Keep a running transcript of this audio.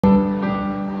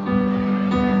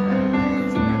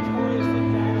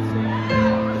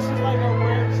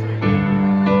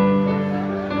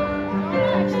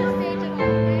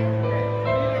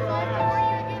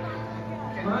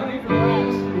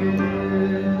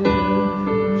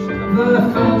the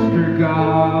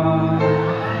Thundergod,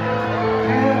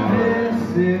 and this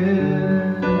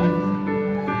is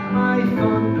my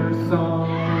thunder song.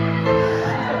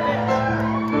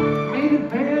 Made a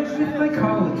band with my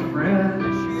college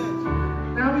friends.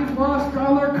 Now we've lost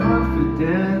all our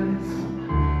confidence.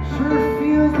 Sure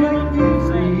feels like we've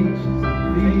reached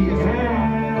the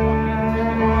end.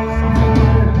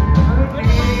 My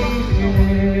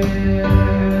name is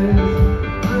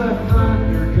the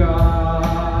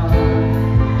Thundergod,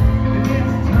 and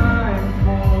it's time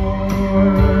for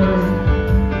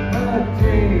a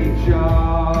day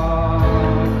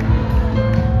job.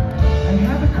 I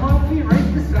have a coffee right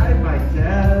beside my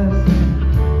desk,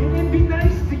 and it'd be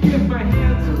nice to give my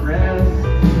hands a rest.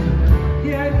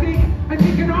 Yeah, I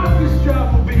think an office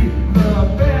job will be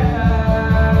the best.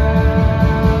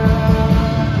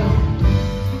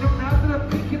 You know, now that I'm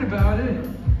thinking about it,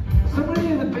 so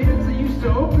many of the bands that used to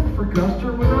open for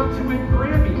Guster went on to win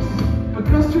Grammys, but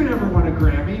Guster never won a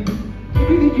Grammy.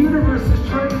 Maybe the universe is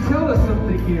trying to tell us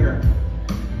something here.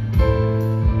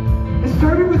 It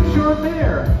started with John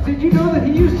Mayer. Did you know that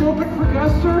he used to open for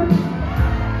Guster?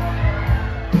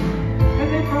 And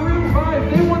then Maroon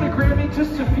 5, they won a Grammy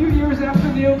just a few years after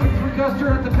they opened for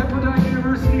Guster at the Pepperdine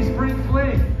University Spring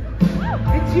Fling.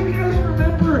 And do you guys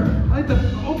remember like the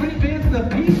opening bands, the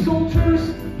Peace Soldiers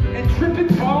and Trippin'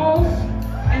 Balls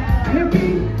and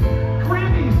Pippi?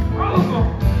 Grammys, all of them.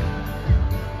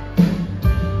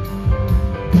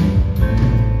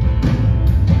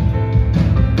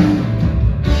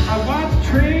 I watched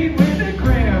Train win a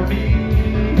Grammy,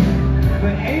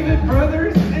 the Avett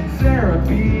Brothers and Sarah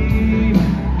B.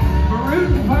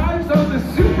 Maroon 5's on the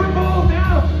Super Bowl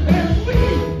now, and we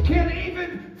can't even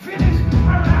finish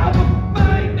our album.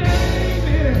 My name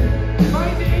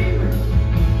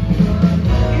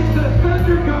is the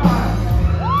Thundergod,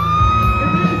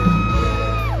 and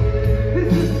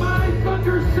this is my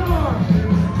thunder song.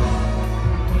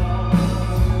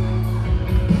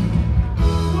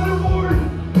 What award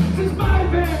does my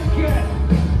band get?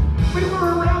 We were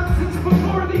around since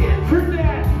before the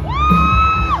internet.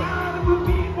 Now the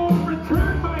movie won't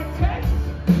return my text.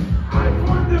 I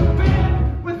formed a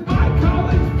band with my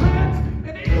college friends,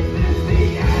 and is this the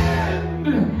end?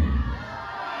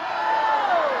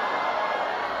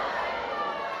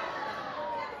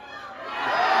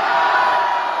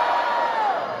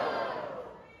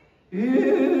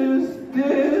 Is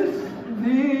this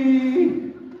the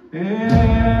end?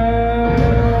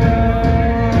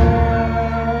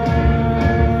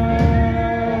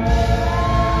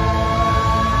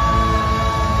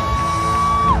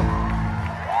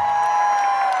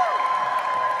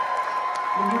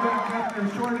 We'll be back after a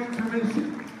short intermission.